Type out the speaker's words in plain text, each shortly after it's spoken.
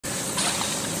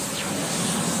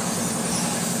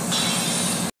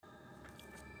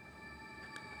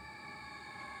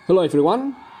Hello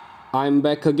everyone, I'm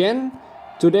back again.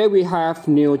 Today we have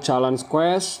new challenge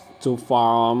quest to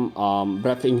farm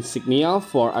Brave Insignia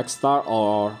for X-Star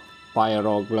or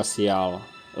Pyroglacial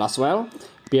Laswell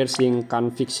Piercing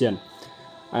Conviction.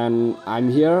 And I'm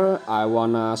here, I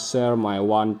wanna share my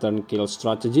one turn kill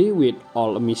strategy with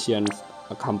all missions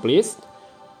accomplished.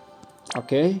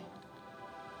 Okay.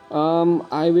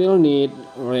 I will need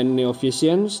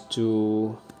Renovations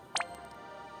to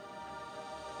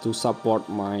support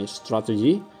my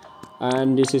strategy,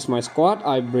 and this is my squad.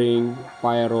 I bring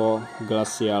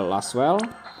Pyroglacial Laswell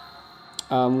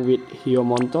with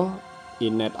Hiomonto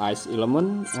Innate Ice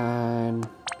element, and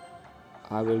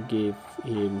I will give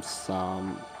him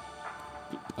some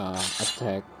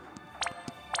attack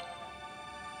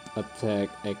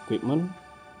equipment.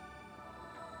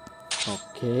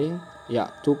 Okay, yeah,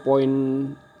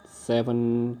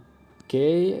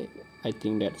 2.7k, I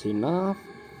think that's enough.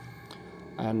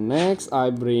 And next I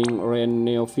bring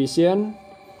Renovision.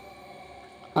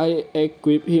 I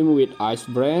equip him with Ice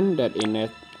Brand that innate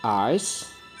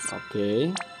ice.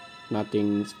 Okay,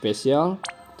 nothing special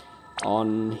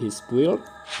on his build.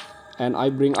 And I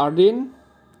bring Ardyn.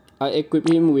 I equip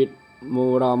him with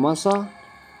Muramasa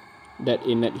that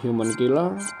innate human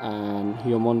killer and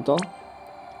Hiomonto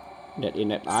that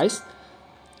innate ice.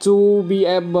 To be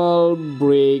able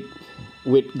break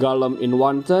with Golem in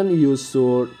one turn, you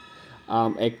should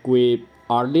equip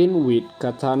Ardyn with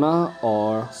katana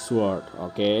or sword.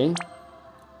 Okay,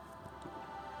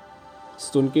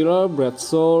 stun killer, breath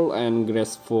soul, and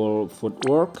graceful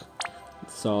footwork.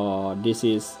 So this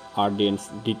is Ardyn's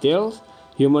details.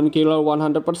 Human killer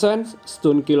 100%,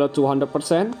 stun killer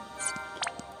 200%.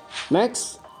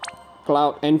 Next,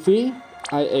 Cloud Envy.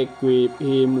 I equip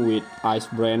him with Ice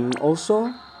Brand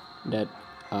also, that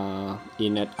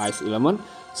innate ice element.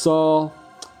 So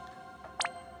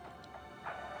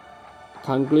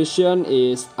conclusion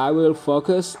is I will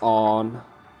focus on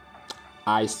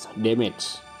ice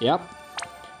damage. Yep.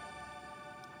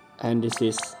 And this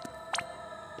is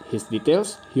his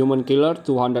details. Human killer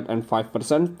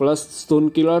 205% plus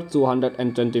stun killer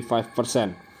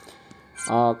 225%.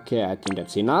 Okay, I think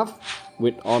that's enough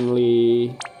with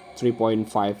only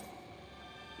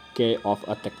 3.5k of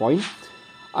attack point.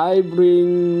 I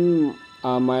bring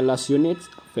my last unit,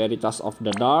 Veritas of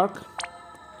the Dark,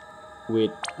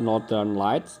 with Northern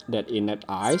Lights that innate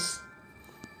ice.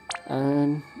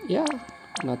 And yeah,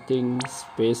 nothing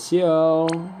special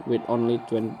with only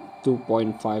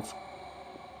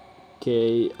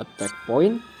 2.5k attack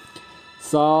point.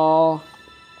 So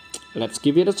let's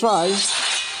give it a try.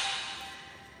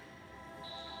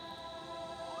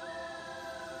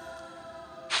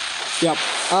 Yep,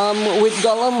 with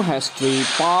Golem has 3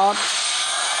 parts: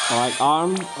 right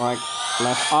arm,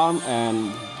 left arm,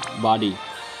 and body.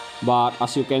 But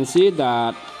as you can see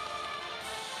that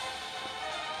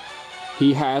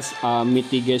he has a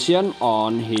mitigation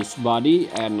on his body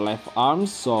and left arm.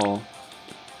 So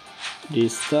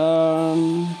this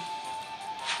turn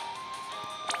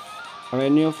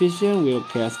Renovision will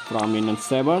cast Prominent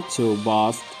Saber to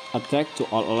boost attack to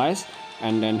all allies,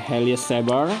 and then Helios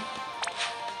Saber,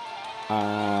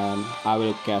 and I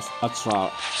will cast Astral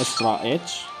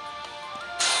Edge.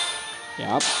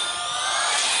 Yep.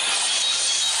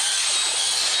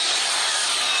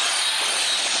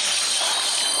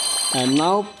 And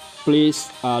now please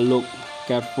look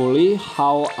carefully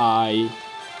how I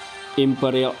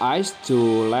Imperial Ice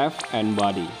to left and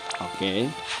body.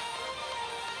 Okay,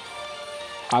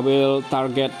 I will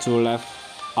target to left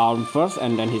arm first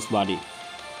and then his body.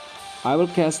 I will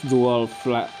cast dual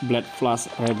Blade Flash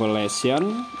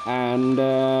Revelation and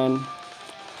then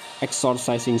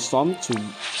Exorcising Storm to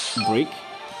break.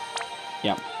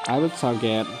 Yep, I will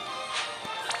target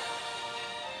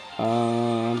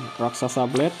Raksasa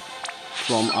Blade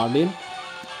from Ardyn.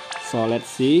 So let's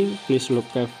see, please look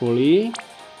carefully.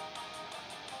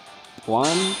 1,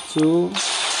 2,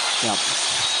 yep.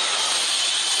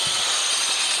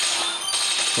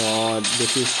 So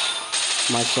this is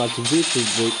my strategy to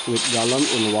break with Golem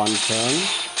in one turn.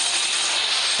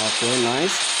 Okay,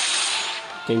 nice.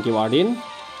 Thank you, Ardyn.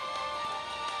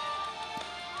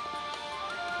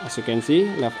 As you can see,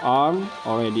 left arm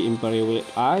already Imperial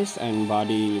with ice and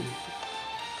body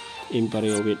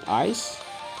Imperial with ice.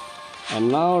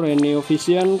 And now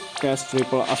Renovision cast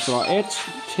triple Astral Edge,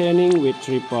 chaining with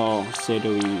triple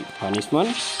Shadowy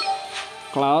Punishment.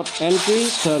 Cloud Envy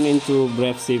turn into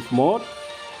Brave Shift mode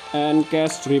and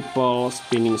cast triple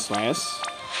Spinning Slash.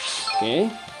 Okay,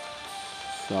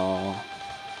 so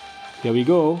here we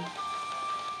go.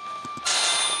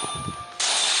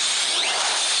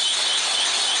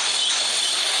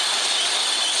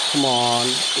 Come on.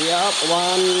 Yep,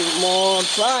 one more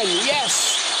time.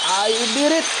 Yes, I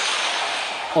did it.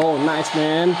 Oh, nice,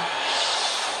 man.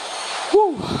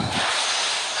 Whew.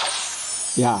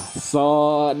 Yeah,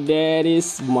 so that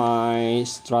is my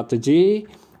strategy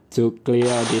to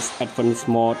clear this advanced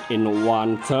mode in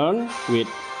one turn with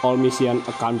all mission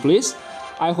accomplished.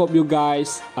 I hope you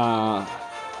guys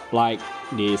like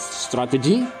this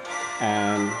strategy,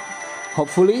 and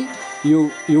hopefully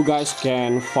you guys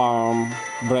can farm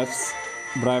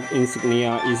Brave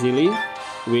Insignia easily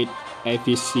with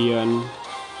efficient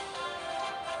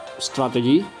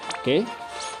strategy. Okay,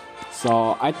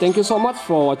 so I thank you so much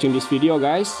for watching this video,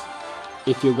 guys.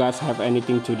 If you guys have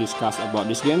anything to discuss about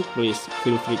this game, please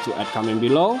feel free to add comment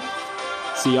below.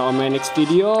 See you on my next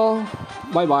video.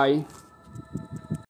 Bye bye.